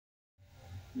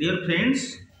Dear friends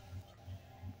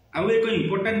आउ एक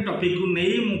important topic को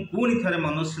नहीं पुणी थे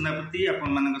मनोज सेनापति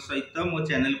आपण सहित मो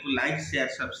चैनल को लाइक शेयर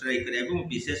सब्सक्राइब करने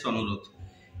विशेष अनुरोध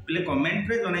पे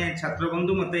कमेंट रे जने छात्र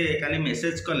बंधु मते काली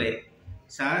मेसेज कले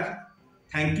sir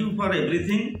thank you for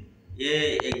everything ये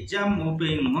एग्जाम मो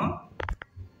पे नुह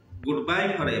good bye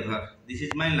for ever this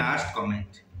is my last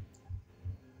comment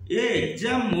ये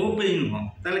एग्जाम मो पे नुह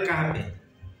ताले कहा पे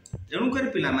तेणुकर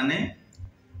पिला माने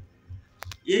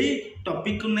यही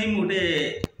टॉपिक को नहीं मोटे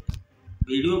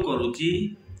वीडियो करुच्ची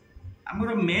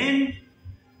आमर मेन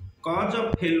कज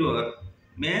ऑफ फेल्युअर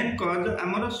मेन कज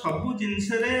आमर सबू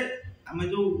जिनस आम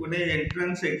जो गोटे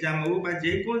एंट्रांस एग्जाम हो बा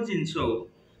जेकोन जिनस हो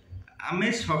आम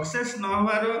सक्सेस न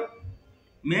होवार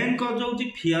मेन कज हूँ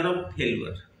fear of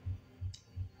failure.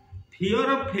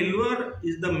 Fear of failure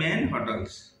is the main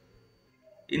hurdles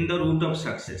in the root of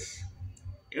success.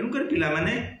 एणुकर पिला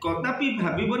माने कदापि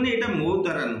भाबनी यहाँ मो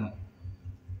द्वारा नुह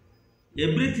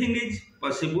एवरीथिंग इज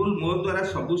पॉसिबल मो द्वारा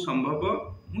सबू संभव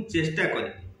मु चेष्टा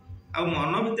करी आ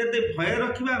मन भीतर भय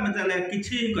रखा आम ताले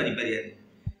किछि ही करि परिया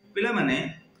पिला माने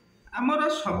आमर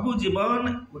सबू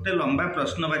जीवन गोटे लंबा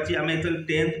प्रश्नवाची आम जो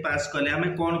 10th पास कले आम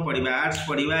कौन पढ़ा आर्ट्स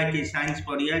पढ़ा कि साइंस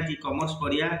पढ़ा कि कॉमर्स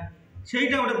पढ़ा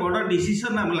सेटा गोटे बड़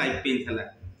डिसीजन आम लाइफ पे था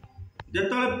जो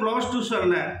 +2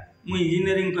 सरला मु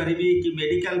इंजीनियरिंग करी कि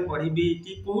मेडिकल पढ़ी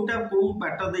कि कोटा को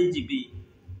बाट दे जीवी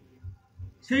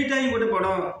सेटा ही गोटे बड़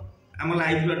आम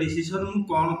लाइफ डिसीजन मु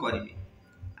कौन करी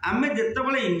आम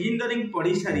जिते इंजीनियरिंग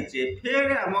पढ़ी सारीचे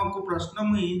फिर आमको प्रश्न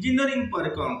मु इंजीनियरिंग पर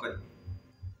कौन करी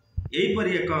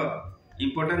यहीपरि एक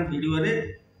इम्पोर्टाट वीडियो रे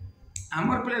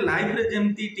आमर पे लाइफ रे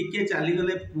जमती टिके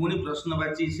चलीगले पुणी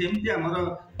प्रश्नवाची सेमती आमर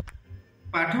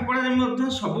पाठ पढ़ा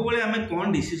सब बेले आम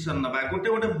कौन डिसीजन नवा गोटे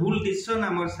गोटे भूल डिसीजन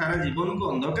आम सारा जीवन को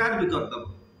अंधकार भी करदेव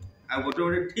आ गोटे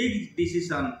गोटे ठीक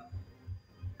डिसीजन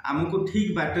आमको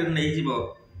ठीक बाटर नहीं जीव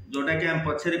जोटा कि आम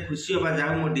पछरे खुशी होगा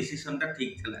जाओ मो डिसीजनटा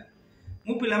ठीक थिला।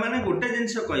 मु पिला माने गोटे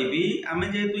जिनस कहबी आम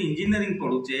जेहेतु engineering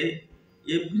पढ़ुचे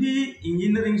every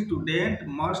engineering student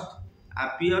must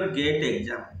appear gate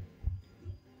exam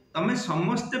तमें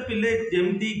समस्ते पिले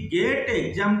जमती गेट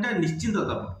एग्जाम टा निश्चित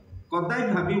दब कदापि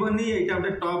भाबनी यहाँ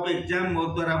गोटे टॉप एग्जाम मो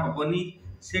द्वारा हेनी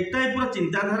से टाइप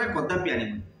चिंताधारा कदापि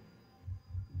आनबनी।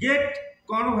 गेट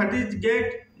कौन what is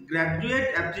get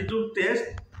graduate aptitude test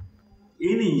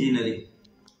in engineering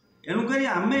एणुक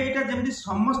आम यहाँ जमी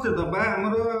समस्ते दबा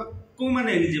आमर कौ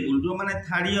मैंने एलिजिबल जो मैंने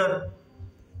 3rd ईयर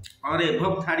और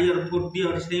above 3rd year 4th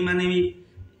year से माने भी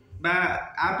बा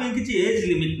आप किसी एज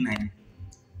लिमिट ना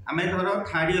आम धर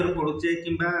 3rd ईयर पढ़ुचे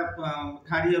कि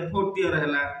 3rd ईयर 4th ईयर है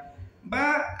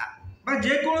बा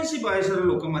जेकोसी बयसर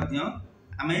लोक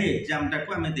आम एग्जाम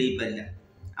टाक आम दे पारिया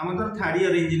आम तो 3rd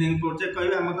ईयर इंजीनियरिंग पढ़ुचे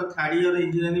कह आम तो 3rd ईयर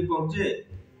इंजीनियरिंग पढ़ुचे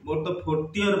मोर तो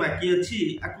 4th ईयर बाकी अच्छी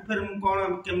आपको फिर मुझे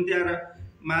कौन केमती आर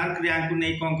मार्क रैंक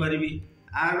नहीं कौन करी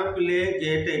आर पिले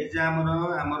गेट एग्जाम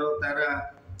आमर तार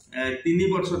 3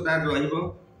 वर्ष तार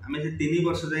रमें से 3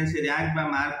 वर्ष जाए से रैंक बा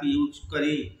मार्क यूज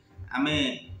करी आमे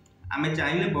आमे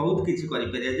चाहिए बहुत किसी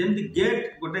जमी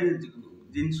गेट गोटे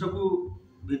जिनस को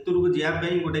भितर को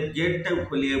जावाई गोटे गेट टा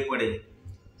खोलिया पड़े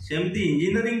सेमती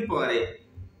इंजीनियरिंग पर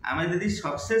आम जदि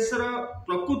सक्सेस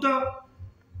प्रकृत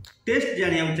टेस्ट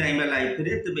जाना चाहिए लाइफ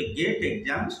रे तेरे गेट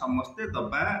एग्जाम समस्ते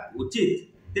दबा उचित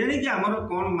तेणिक आमर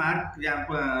कौन मार्क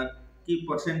कि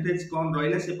परसेंटेज कौन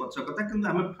रहा से पक्ष कथा कि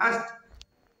आम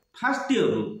फास्ट ईयर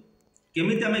रू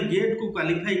केमिति आम गेट को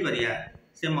क्वालिफाई करिया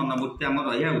से मनोवृत्ति आम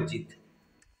रहा उचित।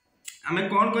 आम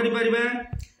कौन करिपरिबा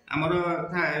आमर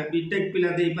बीटेक पिला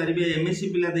दे पारिबे एमएससी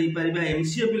पिला दे पारिबा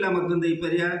एमसीए पिला मध्य दे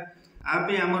पारिया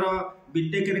आपे आमर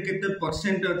बीटेक रे केते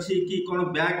परसेंट अच्छी कि कौन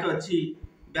बैक अच्छी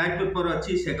बैक पेपर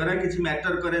अच्छी सेगरा किसी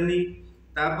मैटर करेनी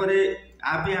तापरे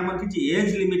आपे आमर किसी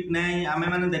एज लिमिट नहीं आमे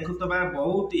माने देखुतबा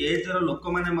बहुत एज रो लोक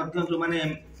माने मध्य जो माने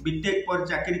बीटेक पर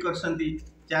चाकरी करसंती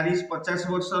 40-50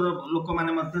 वर्षर लोक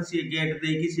मैंने सी गेट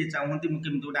देकी सी चाहती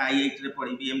मुझे गोटे आईआईटी रे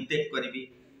पढ़ी mtech करी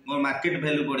मोर मार्केट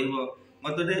वैल्यू बढ़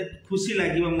मत खुशी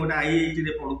लगे गोटे आईआईटी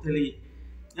रे पढ़ुली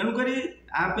तेणुक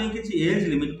आप किसी एज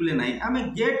लिमिट पे ना आम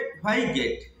गेट व्हाई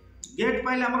गेट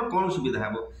पाइले आम कौन सुविधा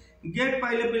हम गेट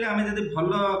पाइले पे आम जब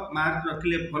भल मार्क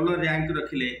रखिले भल रैंक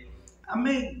रखिले आम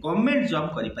गवर्नमेंट जॉब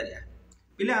कर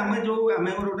पिले आम जो आम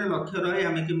गोटे लक्ष्य रहे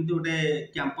आम केमती गोटे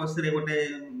कैंपस रे गोटे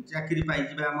चाकरी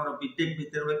पाइबा आमर बीटेक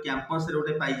भितर गोटे कैंपस रे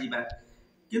गोटे पाइबा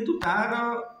किंतु तार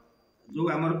जो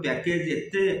आमर पैकेज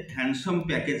एते हैंडसम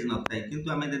पैकेज न थाए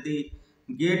किंतु आम जदि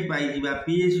गेट पाइबा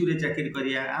पीएसयू रे चाकरी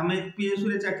करिया आम पीएसयू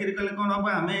रे चाकरी कले कौन हम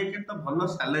आम एक तो भल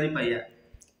सैलरी पाइया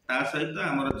ता सहित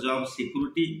आमर जॉब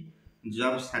सिक्यूरिटी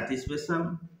जॉब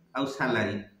सैटिस्फैक्शन आउ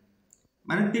सैलरी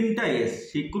माने 3टा एस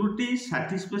सिक्यूरिटी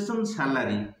सैटिस्फैक्शन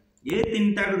सैलरी ये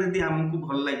 3टा जदि आमको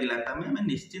भल लगे आम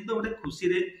निश्चिंत गोटे खुशी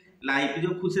लाइफ जो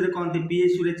खुशी कहते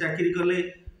पीएसयू रे चाकरी कले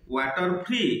क्वार्टर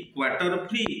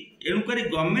फ्री एणुक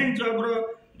गवर्नमेंट जॉब रो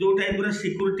जो टाइप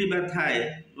सिक्यूरीटी बा थाए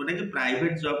जोटा कि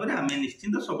प्राइवेट जॉब रे आमे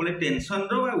निश्चिंत सब टेंशन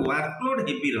रो वर्कलोड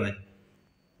हेवी रहे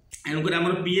एणुक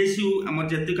आम पीएसयू आम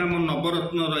जेतिक आम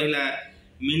नवरत्न रहा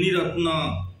मिनी रत्न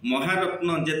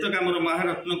महारत्न जेतक आम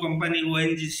महारत्न कंपनी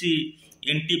ओएनजीसी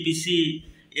एनटीपीसी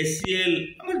एसीएल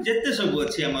आम जेते सब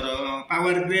अच्छी आम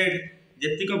पावर ग्रेड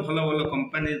जेतिक भल भल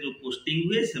कंपनी जो पोस्टिंग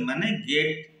हुए से माने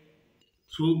गेट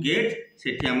थ्रू गेट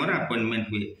सेठी आमर अपॉइंटमेंट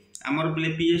हुए आमर पिले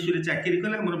पीएसयू रे चाकरी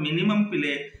कले आमर मिनिमम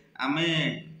पिले आमे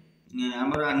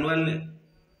आमर एनुअल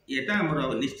एटा आमर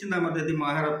निश्चित आमर यदि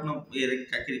महारत्न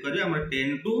चाकरी करियो आमर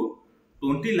 10 to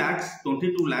 20 लाख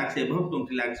 22 लाख एभव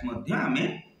 20 लाख मध्य आमे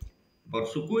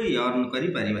वर्ष को अर्न करि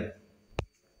परिबा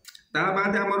ता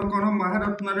बाद आमर कोन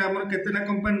महारत्न रे आमर केतेना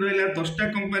कंपनी रहला 10टा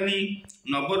कंपनी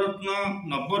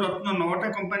नवरत्न 9टा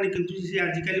कंपनी किंतु से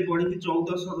आजिकली बढ़ी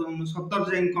 14 17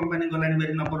 जाय कंपनी गलानी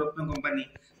बारी नवरत्न कंपनी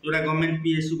जोड़ा गवर्नमेंट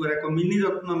पीएसयू करा मिनी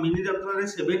रत्न रे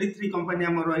 73 कंपनी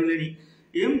आमर रहिलेनी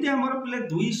एमती आमर पिले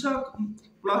 200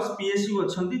 प्लस पीएसयू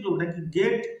अछंती जोटा कि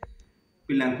गेट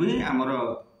पिला को आमर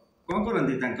कौन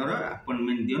करती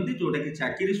अपॉइंटमेंट दियंती जोटा कि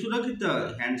चाकरी सुरक्षित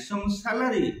हैंडसम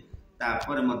सैलरी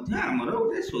तापर आमर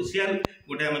गोटे सोशल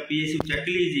गोटे आम पीएसयू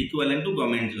चाकरी is equivalent to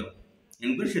government job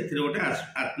एणुक से गोटे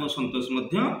आत्मसंतोष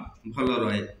भल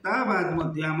रहे ता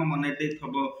बाद आम मन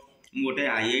थब गोटे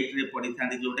आईआईटी रे पढ़ी था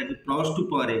जोटा कि +2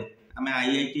 पर आम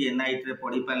आईआईटी एनआईटी रे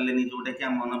पढ़ी पारे जोटा कि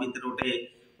आम मन भर गोटे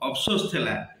अफसोस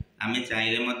थेला आम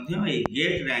चाहिए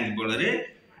गेट रैंक बल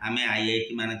आम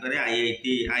आईआईटी मानक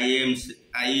आईआईटी आईएम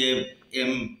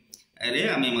रे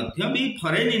आम भी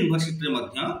फरेन यूनिवर्सिटी रे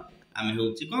आम हूँ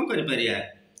कौन कर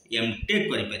एमटेक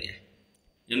कर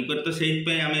एणुक तो से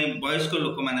आम वयस्क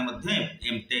लोक मैंने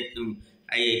एमटेक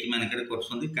आईआईटी मानक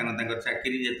कर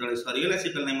चाकरी जो सरीगला से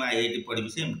कहले मुझे आईआईटी पढ़ी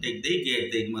से MTech they get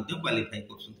they qualify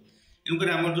कर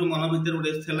आम जो मन भर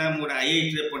गोटे थी मोर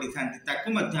आईआईटी रे पढ़ी था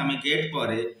आम गेट पर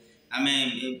आम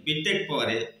बीटेक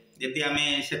पर यदि आम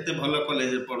से भल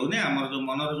कॉलेज पढ़ुने आम जो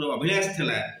मनर जो अभिलाष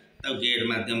था गेट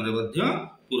मध्यम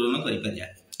पूरण कर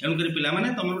एणुक पे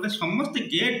तुम गोटे समस्त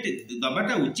गेट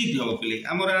दबाटा उचित हम पे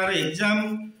आमर एग्जाम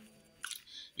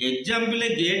पे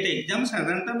गेट एग्जाम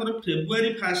साधारणतः मोर फेब्रुआरी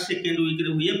 1st 2nd वीक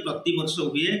हुए प्रति वर्ष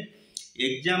हुए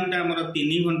एग्जामटा आमर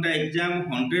 3 घंटा एग्जाम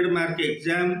 100 मार्क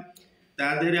एग्जाम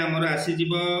तादेह आमर आसीज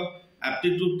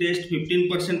एप्टीट्यूड टेस्ट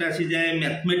 15% आसी जाए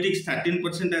मैथमेटिक्स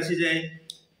 13% आसी जाए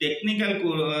टेक्निकल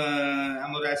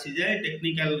आमर आसी जाए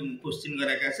टेक्निकल क्वेश्चन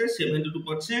गराक आसे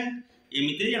 72%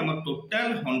 एमती आम टोटाल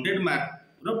 100 मार्क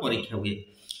परीक्षा हुए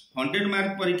 100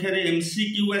 मार्क परीक्षा रे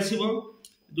एमसीक्यू आसीबो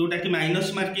जोटा कि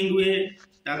माइनस मार्किंग हुए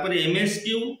तापर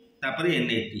एमएसक्यू तापर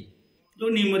एनएटी जो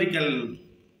न्यूमेरिकल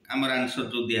आमर आंसर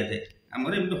जो दिया जाए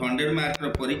आमर 100 मार्क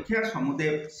परीक्षा समुदाय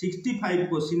 65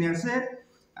 क्वेश्चन आसे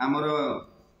आमर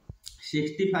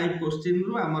 65 क्वेश्चन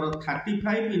रु आमर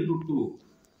 35 into 2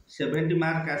 70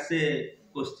 मार्क आसे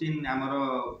क्वेश्चन आमर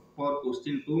पर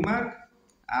क्वेश्चन 2 मार्क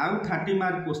आउ 30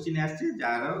 मार्क क्वेश्चन आसे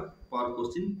जार पर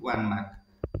question 1 mark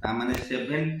तामाने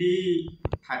 70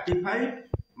 35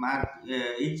 mark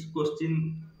each question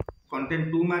content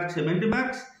 2 mark 70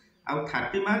 marks आउ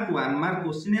 30 मार्क 1 मार्क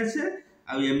क्वेश्चन आसे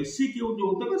आउ एमसीक्यू जो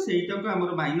तक सेटा को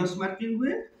हमर माइनस मार्किंग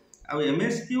हुए आउ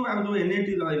एमएसक्यू आउ जो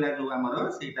एनएटी रहला जो हमर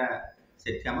सेटा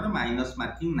सेठी हमर माइनस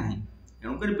मार्किंग नाही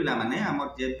एणुक पिला माने हमर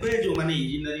जेबे जो माने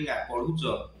इंजीनियरिंग पढुच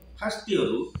फर्स्ट ईयर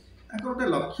रु ताको गोटे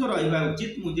लक्ष्य रहिबा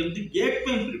उचित मु जेमति गेट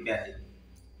पे प्रिपेयर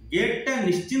गेटटा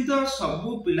निश्चिंत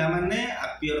सबू पिला माने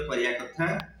अपियर करिया कथा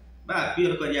बा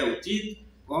अपियर करिया उचित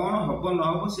कौन हम न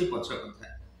हम से पछ कथा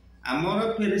आमर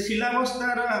फिर सिलेबस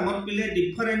तार आमर पिले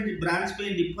डिफरेंट ब्रांच पे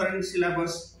डिफरेंट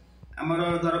सिलेबस आमर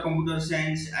धर कंप्यूटर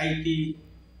साइंस आईटी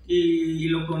कि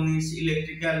इलेक्ट्रॉनिक्स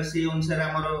इलेक्ट्रिकल से अनुसार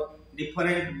आमर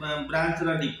डिफरेंट ब्रांच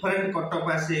रा डिफरेंट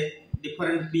कटअप आसे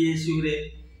डिफरेंट पीएसयू रे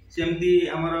सेमती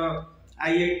आमर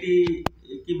आईआईटी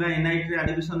कि एनआईटी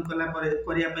एडमिशन कला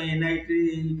करिया पे एनआईटी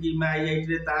कि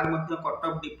आईआईटी रे तार मध्य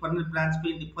कटअप डिफरेंट ब्रांच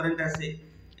पे डिफरेंट आसे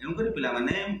एणुक पिला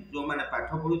माने जो माने पाठ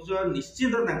पढुच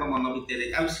निश्चित मन भितर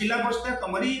आ सिलेबसटा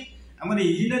तमरी आम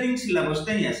इंजीनियरिंग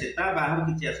सिलेबसटा ही आसे ता बाहर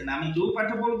किसी आसे ना आम जो पाठ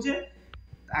पढुचे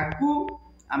ताकू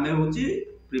आम हूँ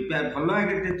प्रिपेयर भल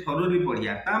आगे थरोली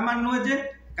पढ़िया ता मान नुहे जे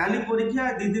काली परीक्षा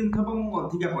 2 दिन थब मु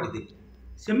अधिका पढ़ीदेवी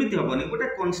सेमती हेनी गोटे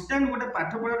कन्स्टाट गोटे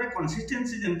पाठ पढ़ार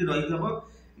कन्सिस्टेन्सी जमी रही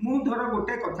मु धर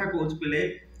गोटे कथा कौच पे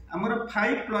आमर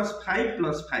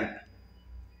 5+5+5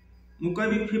 मु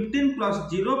कहि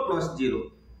 15+0+0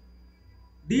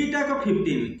 दीटा को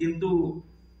 15 किंतु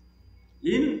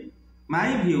in my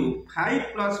view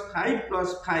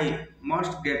 5+5+5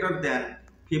 must greater than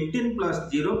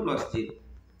 15+0+0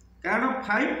 कारण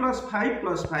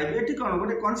 5+5+5 एटी कौन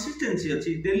गोटे कंसिस्टेंसी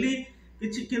अच्छी डेली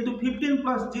किसी किंतु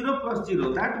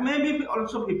 15+0+0 that may be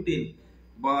also 15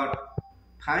 but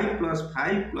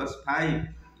 5+5+5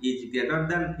 is greater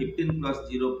than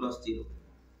 15+0+0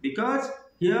 because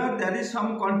here there is some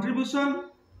contribution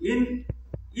in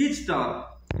each term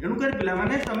एणुकर पिला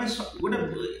माने तमे गोटे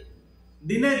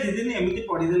दिने दि दिन एमती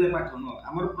पढ़ीदेले पाठ नुह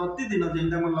आमर प्रतिदिन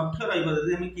जेमती आम लक्ष्य रहिबो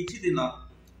जदि हम किछि दिन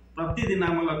प्रतिदिन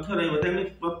आम लक्ष्य रहिबो जे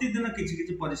प्रतिदिन किछि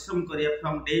किछि परिश्रम करिया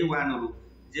फ्रॉम डे 1 रु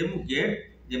जे मु गेट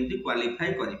जेमती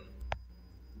क्वालिफाई करी।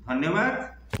 धन्यवाद,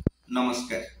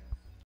 नमस्कार।